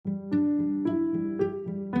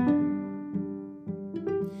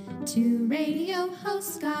radio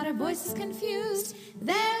hosts got our voices confused.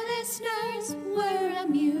 Their listeners were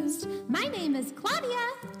amused. My name is Claudia.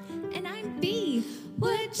 And I'm Bea.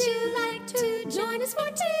 Would you like to join us for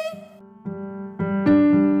tea?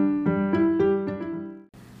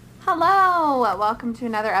 Hello, welcome to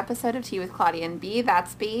another episode of Tea with Claudia and Bea.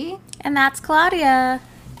 That's Bea. And that's Claudia.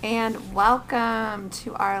 And welcome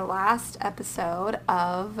to our last episode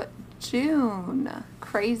of June.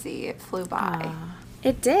 Crazy, it flew by.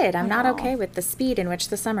 It did. I'm not okay with the speed in which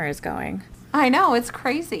the summer is going. I know, it's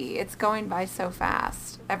crazy. It's going by so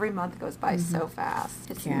fast. Every month goes by so fast.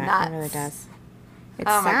 It's nuts. It really does. It's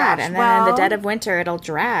Oh my sad. gosh, And then in the dead of winter, it'll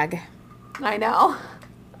drag. I know.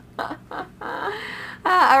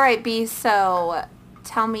 All right, Bea, so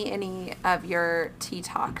tell me any of your tea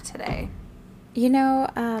talk today. You know,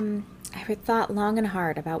 I had thought long and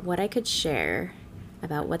hard about what I could share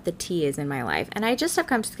about what the tea is in my life. And I just have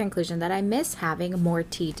come to the conclusion that I miss having more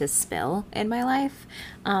tea to spill in my life.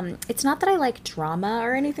 It's not that I like drama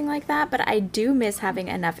or anything like that, but I do miss having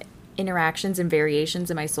enough interactions and variations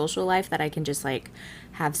in my social life that I can just like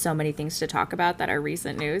have so many things to talk about that are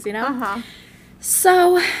recent news, you know? Uh-huh.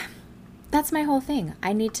 So that's my whole thing.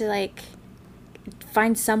 I need to like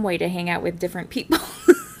find some way to hang out with different people.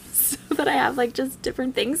 That I have like just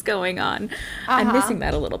different things going on. I'm missing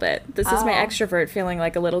that a little bit. This is my extrovert feeling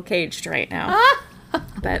like a little caged right now.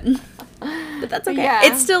 But that's okay. Yeah.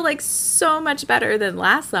 It's still like so much better than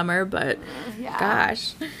last summer, but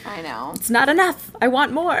gosh. I know. It's not enough. I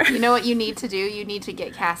want more. You know what you need to do? You need to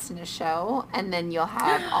get cast in a show, and then you'll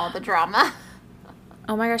have all the drama.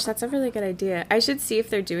 Oh my gosh, that's a really good idea. I should see if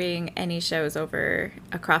they're doing any shows over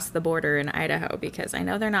across the border in Idaho, because I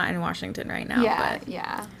know they're not in Washington right now. But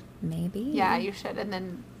Yeah. maybe. Yeah, you should, and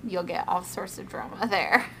then you'll get all sorts of drama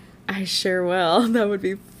there. I sure will. That would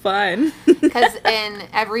be fun. Because in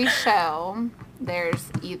every show,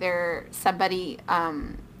 there's either somebody,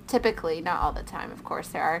 typically, not all the time, of course,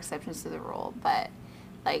 there are exceptions to the rule, but,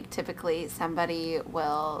 like, typically somebody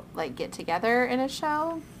will, like, get together in a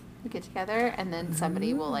show, and then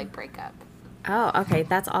somebody will, like, break up. Oh, okay.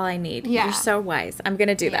 That's all I need. Yeah. You're so wise. I'm going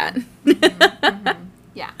to do that.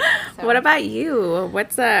 Yeah. So. What about you?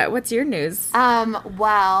 What's your news?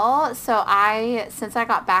 Well, so since I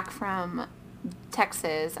got back from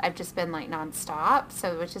Texas, I've just been like nonstop,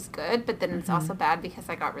 so which is good, but then it's also bad because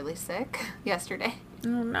I got really sick yesterday.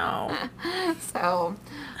 Oh no. So,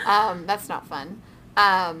 that's not fun.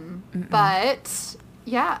 But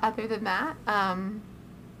yeah, other than that,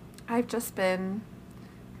 I've just been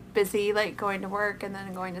busy, like going to work and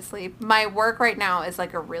then going to sleep. My work right now is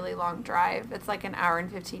like a really long drive. It's like an hour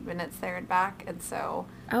and 15 minutes there and back, and so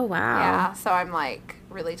Oh wow. yeah, so I'm like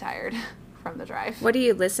really tired from the drive. What do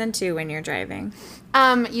you listen to when you're driving?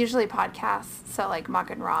 Usually podcasts, so like Mock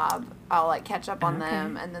and Rob, I'll like catch up on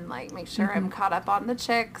them and then like make sure I'm caught up on the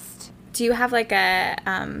chicks. Do you have like a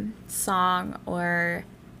song or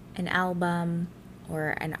an album or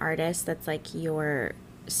an artist that's like your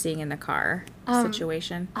seeing in the car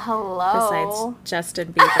situation? Hello. Besides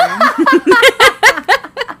Justin Bieber.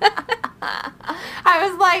 I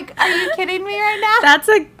was like, are you kidding me right now? That's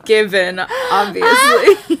a given,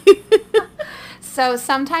 obviously. So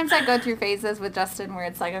sometimes I go through phases with Justin where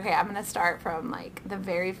it's like, okay, I'm going to start from like the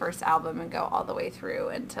very first album and go all the way through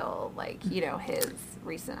until like, you know, his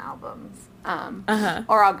recent albums.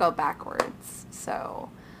 Or I'll go backwards. So,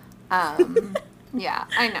 yeah,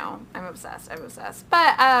 I know. I'm obsessed.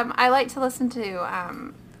 But I like to listen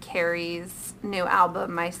to Carrie's new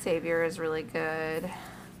album, My Savior, is really good.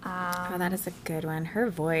 Oh, that is a good one. Her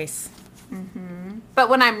voice. But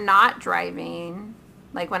when I'm not driving,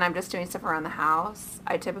 like when I'm just doing stuff around the house,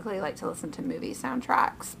 I typically like to listen to movie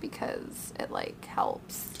soundtracks because it like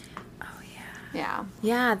helps. Oh, yeah. Yeah.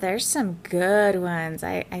 Yeah, there's some good ones.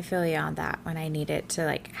 I feel you on that when I need it to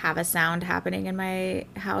like have a sound happening in my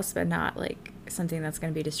house, but not like something that's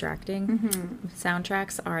going to be distracting.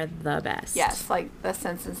 Soundtracks are the best. Yes, like the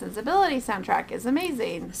Sense and Sensibility soundtrack is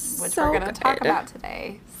amazing, which So we're going to talk good. about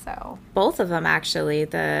today. So Both of them, actually,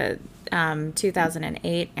 the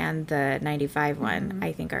 2008 and the 95 one,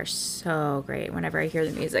 I think are so great. Whenever I hear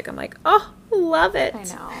the music, I'm like, oh, love it. I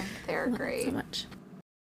know, they're Love it great. so much.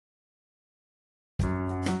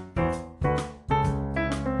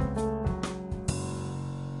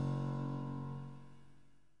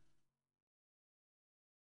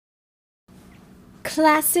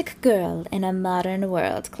 Classic girl in a modern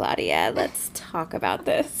world, Claudia. Let's talk about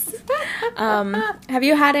this. Have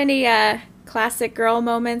you had any classic girl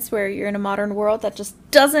moments where you're in a modern world that just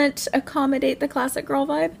doesn't accommodate the classic girl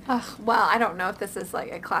vibe? Well, I don't know if this is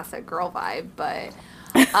like a classic girl vibe, but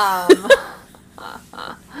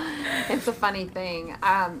It's a funny thing.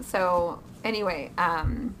 So anyway,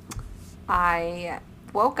 I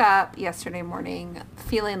woke up yesterday morning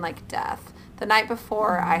feeling like death. The night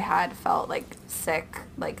before, I had felt like sick,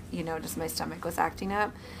 like, just my stomach was acting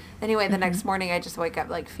up. Anyway, the next morning, I just wake up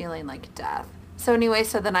like feeling like death. So anyway,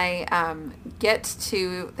 so then I get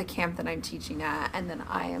to the camp that I'm teaching at, and then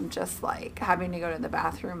I am just like having to go to the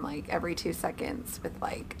bathroom like every 2 seconds with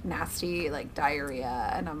like nasty like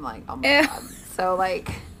diarrhea, and I'm like, oh my God. So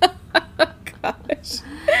like, Gosh.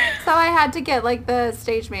 so I had to get like the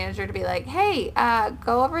stage manager to be like, hey,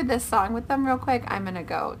 go over this song with them real quick. I'm gonna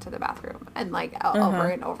go to the bathroom, and like over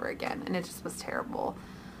and over again, and it just was terrible.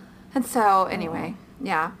 And so anyway,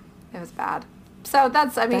 yeah, it was bad. So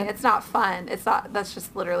that's, I mean, it's not fun. That's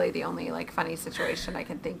just literally the only, like, funny situation I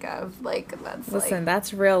can think of. Like, Listen,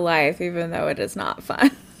 that's real life, even though it is not fun.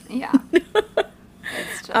 Yeah.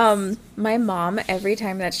 It's just... my mom, every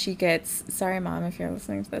time that she gets, sorry, Mom, if you're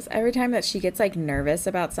listening to this, every time that she gets, like, nervous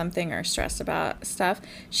about something or stressed about stuff,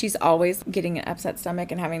 she's always getting an upset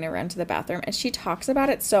stomach and having to run to the bathroom. And she talks about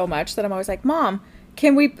it so much that I'm always like, Mom,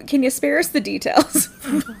 can you spare us the details,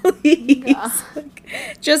 please? Yeah. Like,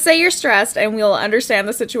 just say you're stressed and we'll understand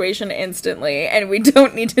the situation instantly, and we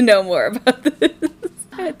don't need to know more about this.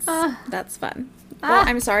 That's fun. Well,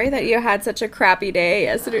 I'm sorry that you had such a crappy day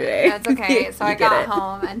yesterday. That's okay. So I got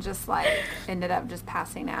home and just like ended up just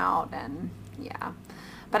passing out, and yeah.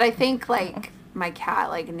 But I think like my cat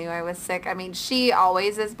like knew I was sick. I mean, she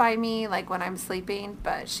always is by me like when I'm sleeping,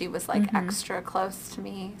 but she was like extra close to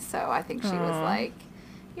me. So I think she was like,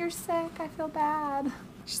 "You're sick. I feel bad."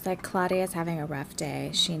 She's like, Claudia's having a rough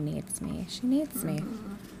day. She needs me. She needs me.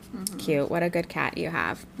 Cute. What a good cat you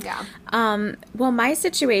have. Yeah. Well, my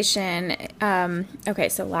situation, okay,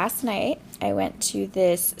 so last night I went to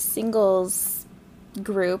this singles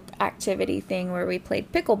group activity thing where we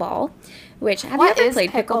played pickleball, which, have you ever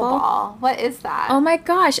played pickleball? What is that? Oh my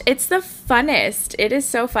gosh, it's the funnest. It is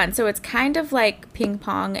so fun. So it's kind of like ping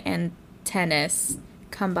pong and tennis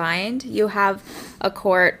combined. You have a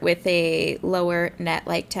court with a lower net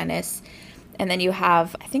like tennis, and then you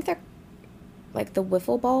have, I think they're like the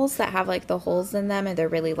wiffle balls that have like the holes in them, and they're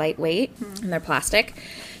really lightweight and they're plastic.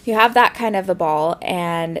 You have that kind of a ball,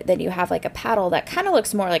 and then you have like a paddle that kind of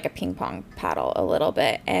looks more like a ping pong paddle a little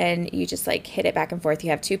bit, and you just like hit it back and forth.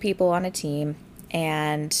 You have two people on a team,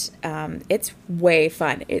 and it's way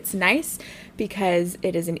fun. It's nice because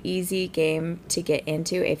it is an easy game to get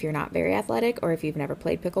into if you're not very athletic, or if you've never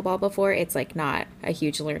played pickleball before. It's like not a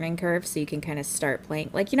huge learning curve, so you can kind of start playing.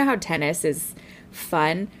 Like, you know how tennis is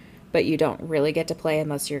fun, but you don't really get to play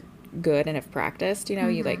unless you're good and have practiced, you know,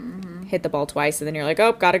 you like hit the ball twice and then you're like,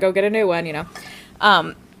 oh, gotta go get a new one, you know.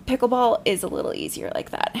 Pickleball is a little easier like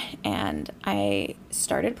that, and I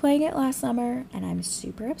started playing it last summer, and I'm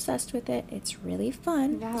super obsessed with it. It's really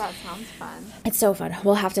fun. Yeah, that sounds fun. It's so fun.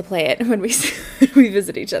 We'll have to play it when we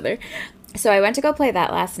visit each other. So I went to go play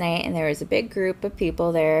that last night, and there was a big group of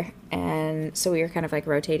people there, and so we were kind of like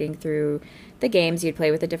rotating through the games. You'd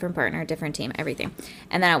play with a different partner, different team, everything.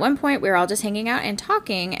 And then at one point we were all just hanging out and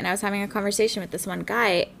talking, and I was having a conversation with this one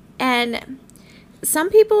guy, and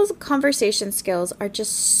some people's conversation skills are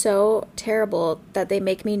just so terrible that they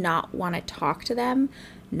make me not want to talk to them.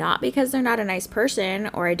 Not because they're not a nice person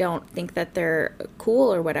or I don't think that they're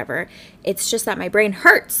cool or whatever. It's just that my brain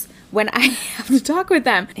hurts when I have to talk with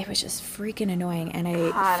them. It was just freaking annoying, and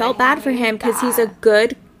I felt bad for him because he's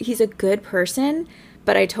a good person,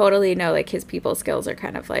 but I totally know like his people skills are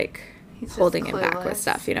kind of like holding him back with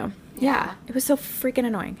stuff, you know. Yeah. It was so freaking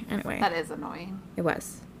annoying. Anyway. That is annoying. It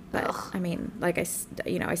was. But, I mean, like, I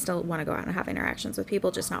still want to go out and have interactions with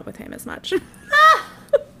people, just not with him as much.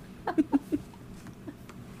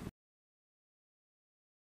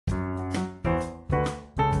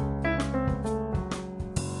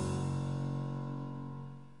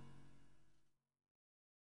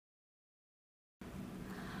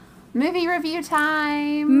 Movie review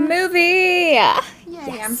time. Movie! Yay,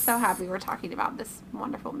 yes. I'm so happy we're talking about this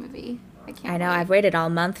wonderful movie. I know, I've waited all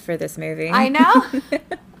month for this movie. I know.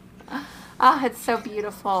 Oh, it's so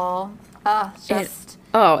beautiful.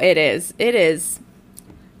 It is. It is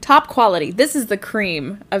top quality. This is the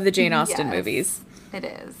cream of the Jane Austen movies. It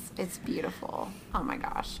is. It's beautiful. Oh my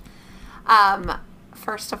gosh.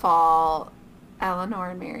 First of all, Eleanor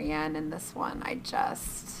and Marianne in this one,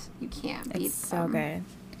 you can't beat it's them. So good.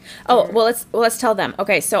 Oh, well, let's tell them.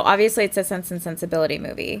 Okay, so obviously it's a Sense and Sensibility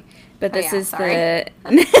movie, but this is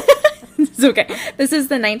it's okay. This is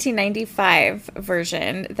the 1995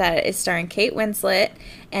 version that is starring Kate Winslet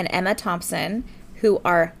and Emma Thompson, who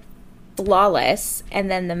are flawless.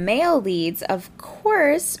 And then the male leads, of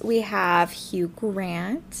course, we have Hugh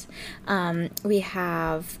Grant. We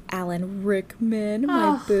have Alan Rickman,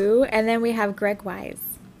 my boo. And then we have Greg Wise,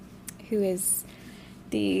 who is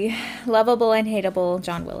the lovable and hateable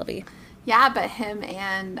John Willoughby. Yeah, but him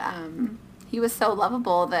and he was so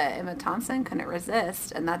lovable that Emma Thompson couldn't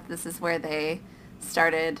resist, and that this is where they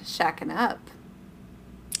started shacking up.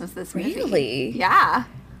 Was this movie? Really? Yeah.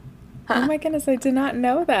 Oh my goodness, I did not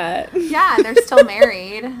know that. Yeah, they're still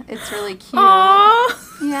married. It's really cute.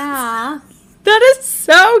 Aww. Yeah. That is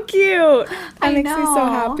so cute. That makes me so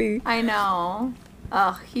happy. I know.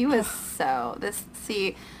 Oh, he was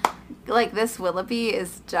this Willoughby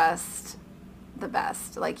is just the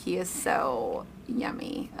best. Like, he is so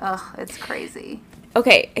yummy. Ugh, it's crazy.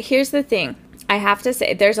 Okay, here's the thing. I have to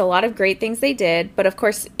say, there's a lot of great things they did, but of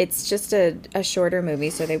course, it's just a shorter movie,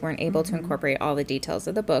 so they weren't able to incorporate all the details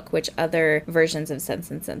of the book, which other versions of Sense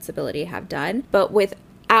and Sensibility have done. But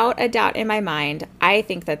without a doubt in my mind, I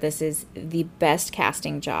think that this is the best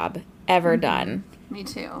casting job ever done. Me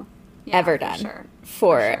too. Yeah, ever done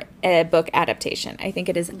for a book adaptation. I think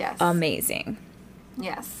it is amazing.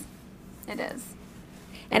 Yes, it is.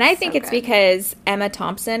 And I think it's because Emma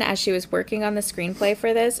Thompson, as she was working on the screenplay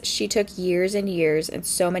for this, she took years and years and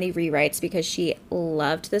so many rewrites because she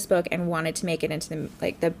loved this book and wanted to make it into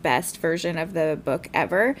the best version of the book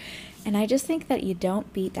ever. And I just think that you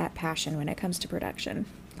don't beat that passion when it comes to production.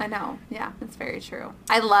 I know. Yeah, it's very true.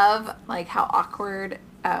 I love how awkward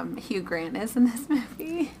Hugh Grant is in this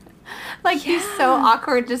movie. He's so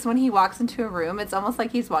awkward just when he walks into a room. It's almost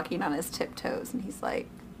like he's walking on his tiptoes, and he's like...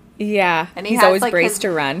 Yeah, and he's always braced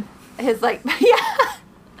to run. He has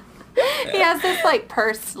this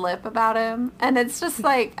pursed lip about him, and it's just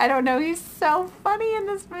I don't know, he's so funny in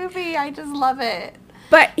this movie. I just love it.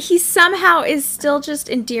 But he somehow is still just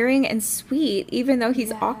endearing and sweet, even though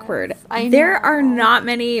he's awkward. There are not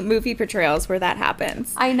many movie portrayals where that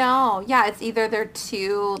happens. I know. Yeah, it's either they're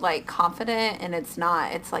too confident, and it's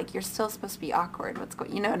not. It's you're still supposed to be awkward.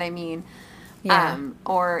 You know what I mean? Yeah.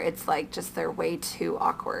 Or it's just they're way too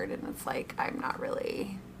awkward, and it's I'm not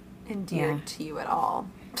really endeared to you at all.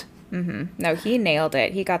 Mm-hmm. No, he nailed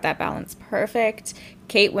it. He got that balance perfect.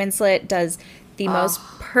 Kate Winslet does the most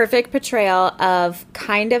perfect portrayal of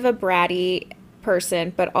kind of a bratty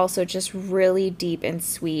person, but also just really deep and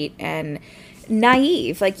sweet and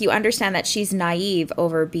naive. You understand that she's naive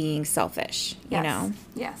over being selfish, you know?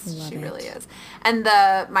 Yes, she really is. And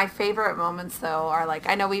my favorite moments, though, are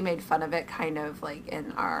I know we made fun of it kind of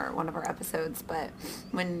in one of our episodes, but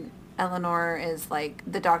when Eleanor is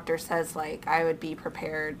the doctor says I would be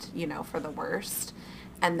prepared, for the worst.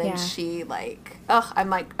 And then she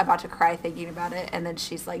I'm about to cry thinking about it. And then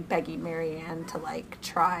she's begging Marianne to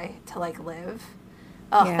try to live.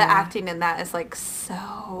 Oh, the acting in that is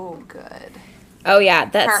so good. Oh yeah,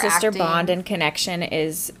 that sister bond and connection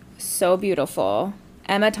is so beautiful.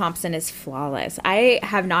 Emma Thompson is flawless. I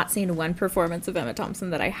have not seen one performance of Emma Thompson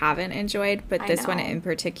that I haven't enjoyed, but this one in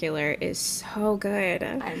particular is so good.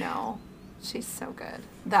 I know. She's so good.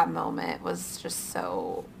 That moment was just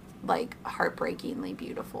so heartbreakingly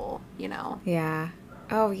beautiful, you know? Yeah.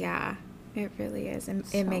 Oh yeah. It really is. And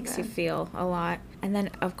it makes you feel a lot. And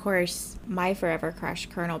then, of course, my forever crush,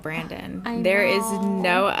 Colonel Brandon. There is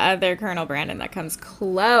no other Colonel Brandon that comes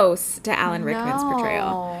close to Alan Rickman's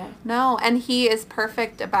portrayal. No, and he is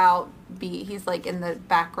perfect about he's in the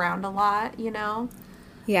background a lot, you know?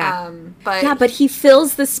 Yeah. But he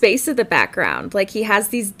fills the space of the background. He has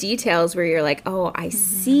these details where you're oh, I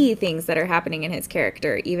see things that are happening in his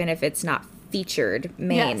character, even if it's not featured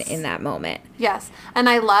in that moment. Yes. And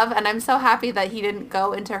I'm so happy that he didn't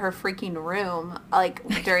go into her freaking room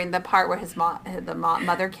during the part where the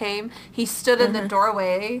mother came. He stood in the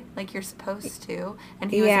doorway you're supposed to,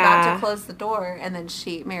 and he was about to close the door, and then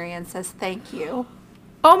Marianne says thank you.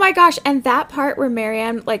 Oh my gosh, and that part where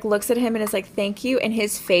Marianne looks at him and is thank you, and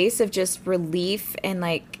his face of just relief and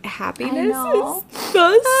happiness is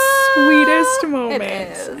the sweetest moment.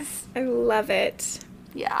 It is. I love it.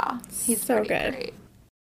 Yeah, he's so good. Great.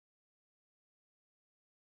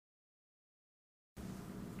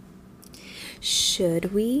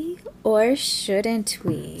 Should we or shouldn't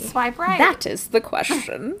we? Swipe right. That is the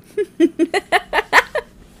question.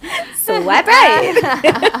 Swipe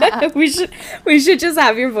right. we should just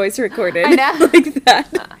have your voice recorded like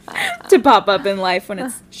that to pop up in life when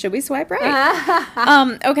it's should we swipe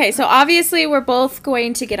right? Okay, so obviously we're both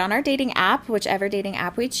going to get on our dating app, whichever dating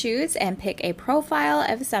app we choose, and pick a profile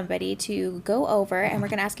of somebody to go over, and we're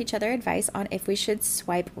going to ask each other advice on if we should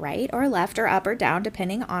swipe right or left or up or down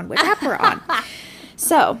depending on which app we're on.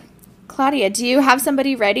 So Claudia, do you have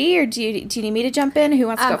somebody ready, or do you need me to jump in? Who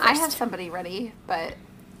wants to go first? I have somebody ready, but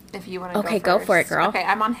if you want to Okay, go go for it, girl. Okay,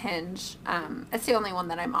 I'm on Hinge. It's the only one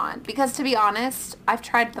that I'm on. Because to be honest, I've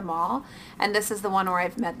tried them all, and this is the one where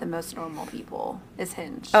I've met the most normal people, is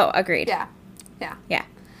Hinge. Oh, agreed. Yeah. Yeah.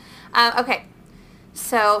 Okay.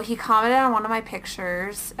 So he commented on one of my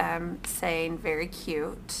pictures saying, very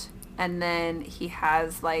cute. And then he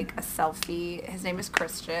has like a selfie. His name is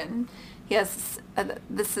Christian. He has,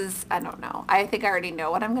 this is, I don't know. I think I already know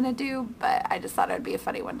what I'm going to do, but I just thought it would be a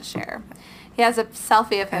funny one to share. He has a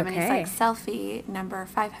selfie of him, and he's like, selfie number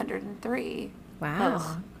 503. Wow.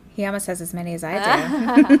 Ugh. He almost has as many as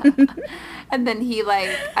I do. And then he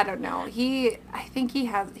like, I don't know. I think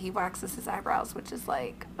he waxes his eyebrows, which is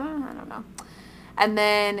like, I don't know. And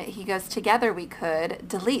then he goes, together we could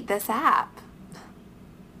delete this app.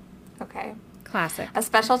 Okay. Classic. A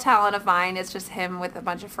special talent of mine is just him with a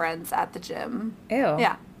bunch of friends at the gym. Ew.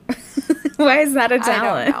 Yeah. Why is that a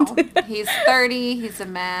talent? I don't know. He's 30. He's a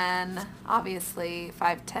man, obviously,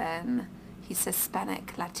 5'10". He's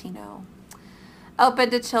Hispanic, Latino. Open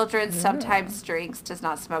to children, sometimes drinks, does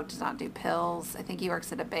not smoke, does not do pills. I think he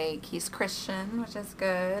works at a bank. He's Christian, which is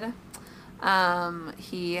good.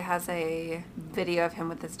 He has a video of him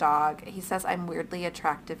with his dog. He says, I'm weirdly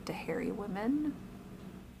attractive to hairy women.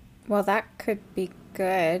 Well, that could be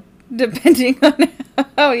good, depending on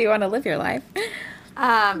how you want to live your life.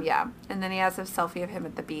 Yeah. And then he has a selfie of him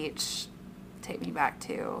at the beach. Take me back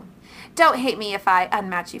to, don't hate me if I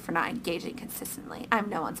unmatch you for not engaging consistently. I'm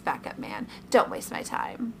no one's backup man. Don't waste my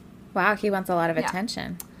time. Wow, he wants a lot of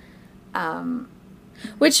attention. Um,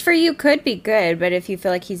 Which for you could be good, but if you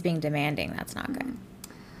feel like he's being demanding, that's not good.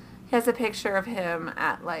 He has a picture of him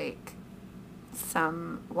at like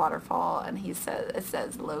some waterfall, and it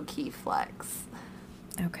says low key flex.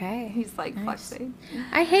 Okay. He's like flexing.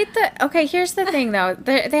 I hate okay, here's the thing though.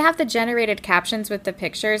 They have the generated captions with the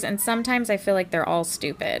pictures, and sometimes I feel like they're all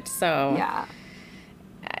stupid. So yeah.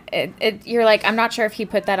 You're like, I'm not sure if he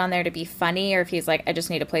put that on there to be funny or if he's like, I just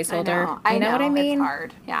need a placeholder. I know what I mean? It's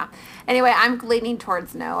hard. Yeah. Anyway, I'm leaning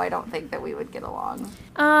towards no. I don't think that we would get along.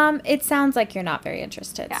 It sounds like you're not very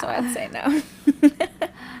interested, so I'd say no.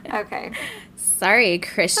 Okay. Sorry,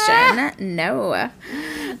 Christian. No.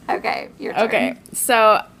 Okay, your turn. Okay,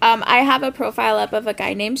 so I have a profile up of a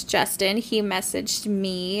guy named Justin. He messaged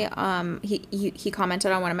me. He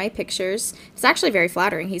commented on one of my pictures. It's actually very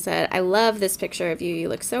flattering. He said, "I love this picture of you. You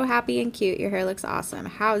look so happy and cute. Your hair looks awesome.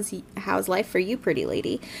 How's life for you, pretty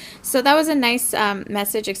lady?" So that was a nice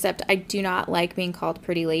message. Except I do not like being called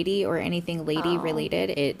pretty lady or anything lady related.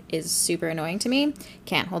 It is super annoying to me.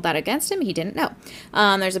 Can't hold that against him. He didn't know.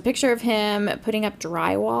 There's a picture of him putting up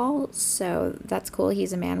drywall, so that's cool.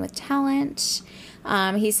 He's a man with talent.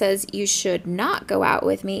 He says, you should not go out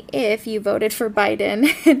with me if you voted for Biden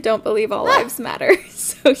and don't believe all lives matter.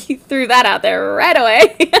 So he threw that out there right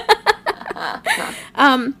away.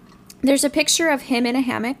 There's a picture of him in a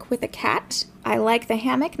hammock with a cat. I like the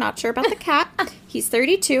hammock, not sure about the cat. He's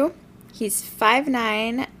 32. He's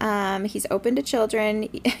 5'9". He's open to children.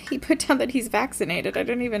 He put down that he's vaccinated. I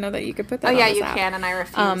don't even know that you could put that on yeah, this you app. can, and I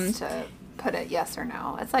refuse to put it yes or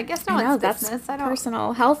no. It's like, yes, no, it's business. That's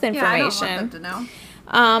personal health information. Yeah, I don't want them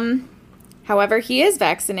to know. However, he is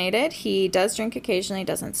vaccinated. He does drink occasionally,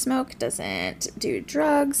 doesn't smoke, doesn't do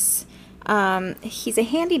drugs. He's a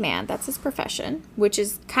handyman. That's his profession, which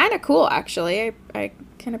is kind of cool, actually. I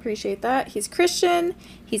can appreciate that. He's Christian.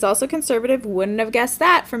 He's also conservative. Wouldn't have guessed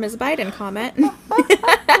that from his Biden comment.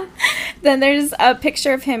 Then there's a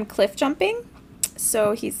picture of him cliff jumping.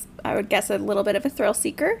 So he's, I would guess, a little bit of a thrill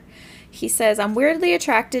seeker. He says, I'm weirdly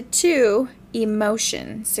attracted to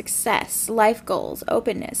emotion, success, life goals,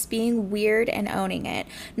 openness, being weird and owning it,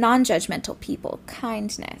 non-judgmental people,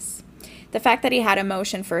 kindness. The fact that he had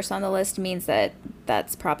emotion first on the list means that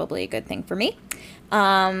that's probably a good thing for me.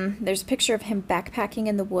 There's a picture of him backpacking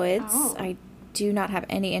in the woods. Oh. I do not have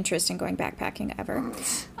any interest in going backpacking ever.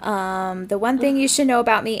 The one thing you should know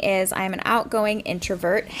about me is I'm an outgoing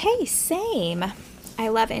introvert. Hey, same. I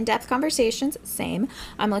love in-depth conversations. Same.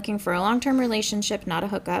 I'm looking for a long-term relationship, not a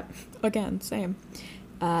hookup. Again, same.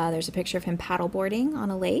 There's a picture of him paddleboarding on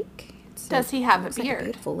a lake. Does he have a Like a beard?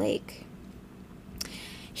 beautiful lake.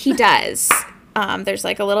 He does. There's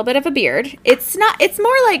like a little bit of a beard. It's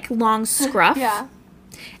more like long scruff. Yeah.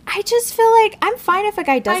 I just feel like I'm fine if a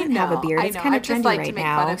guy doesn't have a beard. It's kind of trendy like right to make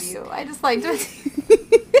now. fun of you. I just like to.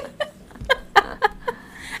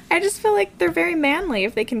 I just feel like they're very manly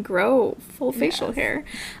if they can grow full facial hair.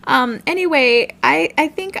 Anyway,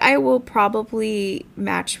 I think I will probably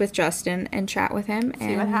match with Justin and chat with him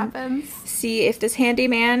See what happens. see if this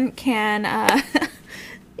handyman can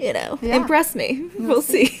Yeah. Impress me. We'll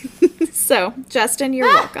see. So, Justin, you're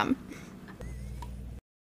welcome.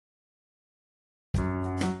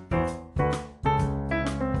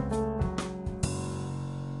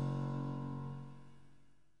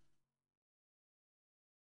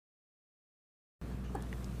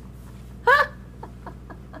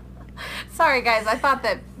 Sorry, guys. I thought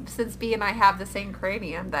that since B and I have the same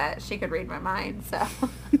cranium that she could read my mind, so.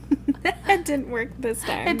 It didn't work this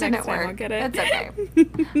time. It didn't Next time work. I'll get it. It's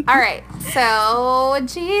okay. All right. So,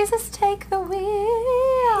 Jesus, take the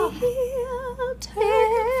wheel. Take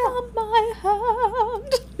it from my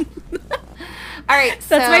hand. All right.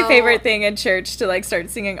 That's my favorite thing in church, to like start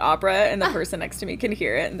singing opera and the person next to me can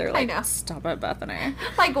hear it and they're like, stop it, Bethany.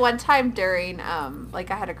 Like one time during, like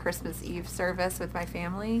I had a Christmas Eve service with my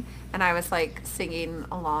family and I was like singing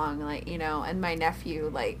along, like, you know, and my nephew,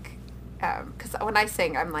 like, because when I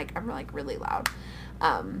sing, I'm like really loud.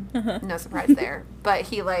 No surprise there. But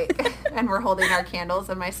he like, and we're holding our candles,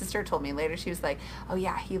 and my sister told me later, she was like, oh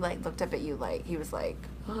yeah, he like looked up at you, like, he was like,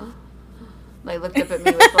 like looked up at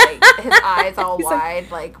me with like his eyes all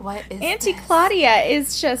wide, like, what is Auntie this? Claudia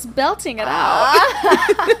is just belting it out.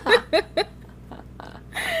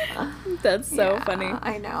 That's so funny.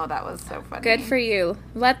 I know, that was so funny. Good for you.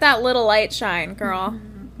 Let that little light shine, girl.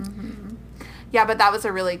 Yeah, but that was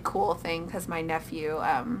a really cool thing because my nephew,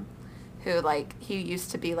 who like, he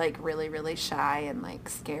used to be like really, really shy and like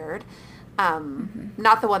scared.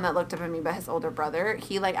 Not the one that looked up at me, but his older brother.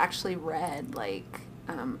 He like actually read like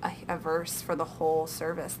a verse for the whole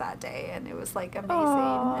service that day, and it was like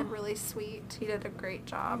amazing and really sweet. He did a great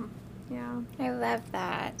job. Yeah. I love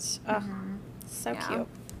that. Oh, so cute.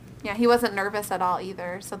 Yeah, he wasn't nervous at all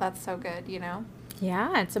either, so that's so good, you know?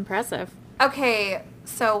 Yeah, it's impressive. Okay,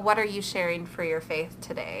 so what are you sharing for your faith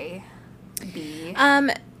today, B?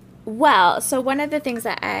 Well, so one of the things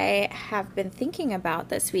that I have been thinking about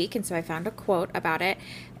this week, and so I found a quote about it,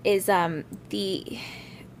 is the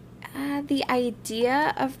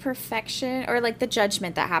idea of perfection, or like the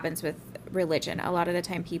judgment that happens with religion. A lot of the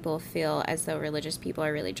time people feel as though religious people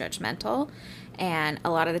are really judgmental, and a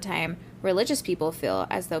lot of the time religious people feel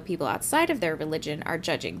as though people outside of their religion are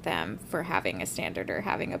judging them for having a standard or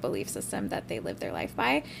having a belief system that they live their life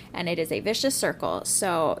by, and it is a vicious circle.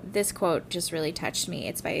 So this quote just really touched me.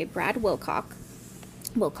 It's by Brad Wilcox.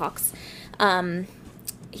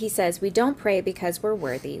 He says, "We don't pray because we're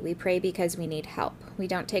worthy. We pray because we need help. We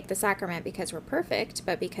don't take the sacrament because we're perfect,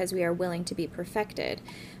 but because we are willing to be perfected.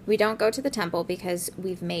 We don't go to the temple because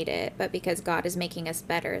we've made it, but because God is making us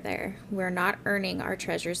better there. We're not earning our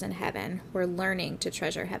treasures in heaven. We're learning to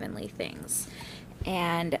treasure heavenly things."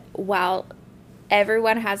 And while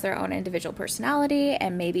everyone has their own individual personality,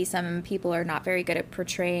 and maybe some people are not very good at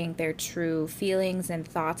portraying their true feelings and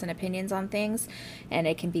thoughts and opinions on things, and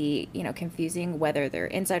it can be, you know, confusing whether they're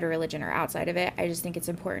inside a religion or outside of it. I just think it's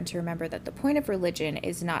important to remember that the point of religion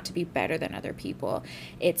is not to be better than other people.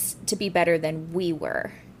 It's to be better than we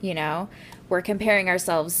were, you know? We're comparing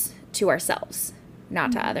ourselves to ourselves,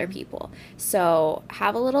 not to other people. So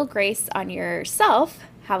have a little grace on yourself,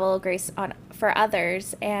 have a little grace for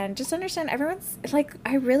others, and just understand everyone's, like,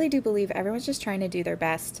 I really do believe everyone's just trying to do their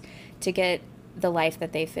best to get the life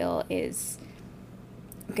that they feel is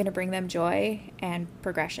going to bring them joy and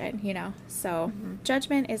progression, you know? So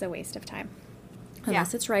judgment is a waste of time.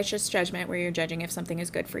 Unless it's righteous judgment where you're judging if something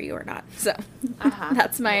is good for you or not. So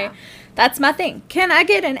that's my thing. Can I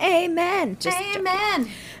get an amen? Just amen.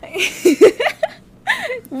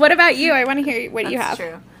 What about you? I want to hear what you have.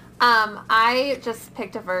 That's true. I just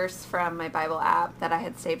picked a verse from my Bible app that I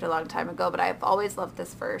had saved a long time ago, but I've always loved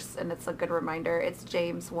this verse, and it's a good reminder. It's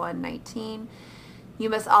James 1:19.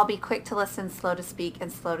 You must all be quick to listen, slow to speak,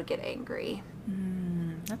 and slow to get angry.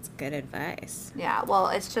 That's good advice. Yeah, well,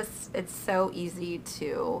 it's so easy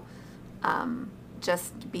to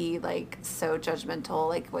just be, like, so judgmental,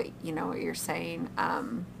 like what you're saying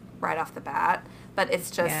right off the bat. But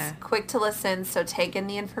it's just quick to listen, so take in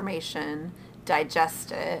the information,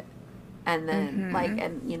 digest it, and then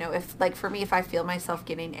if, like, for me, if I feel myself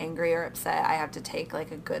getting angry or upset, I have to take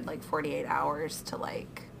like a good 48 hours to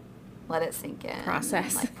like let it sink in,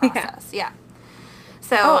 process. Yeah.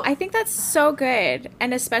 So I think that's so good,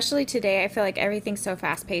 and especially today, I feel like everything's so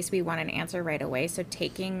fast paced. We want an answer right away. So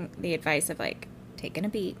taking the advice of like taking a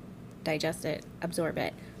beat, digest it, absorb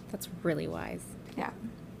it, that's really wise. Yeah,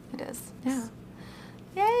 it is. Yeah.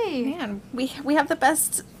 Yay, man, we have the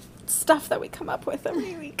best stuff that we come up with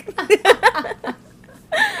every week.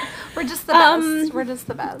 We're just the best. We're just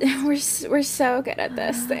the best. We're so good at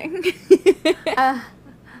this thing.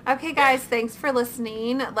 Okay, guys, thanks for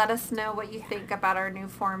listening. Let us know what you think about our new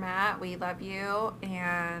format. We love you,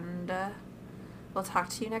 and we'll talk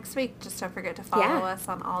to you next week. Just don't forget to follow us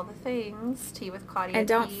on all the things. Tea with Claudia. And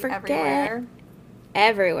don't Tea forget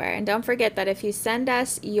everywhere. And don't forget that if you send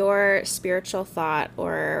us your spiritual thought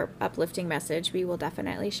or uplifting message, we will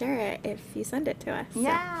definitely share it if you send it to us.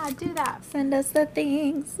 Yeah, do that. Send us the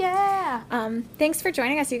things. Yeah. Thanks for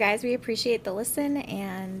joining us, you guys. We appreciate the listen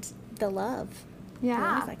and the love.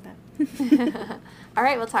 Yeah. Things like that. All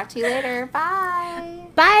right, we'll talk to you later. Bye.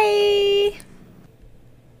 Bye.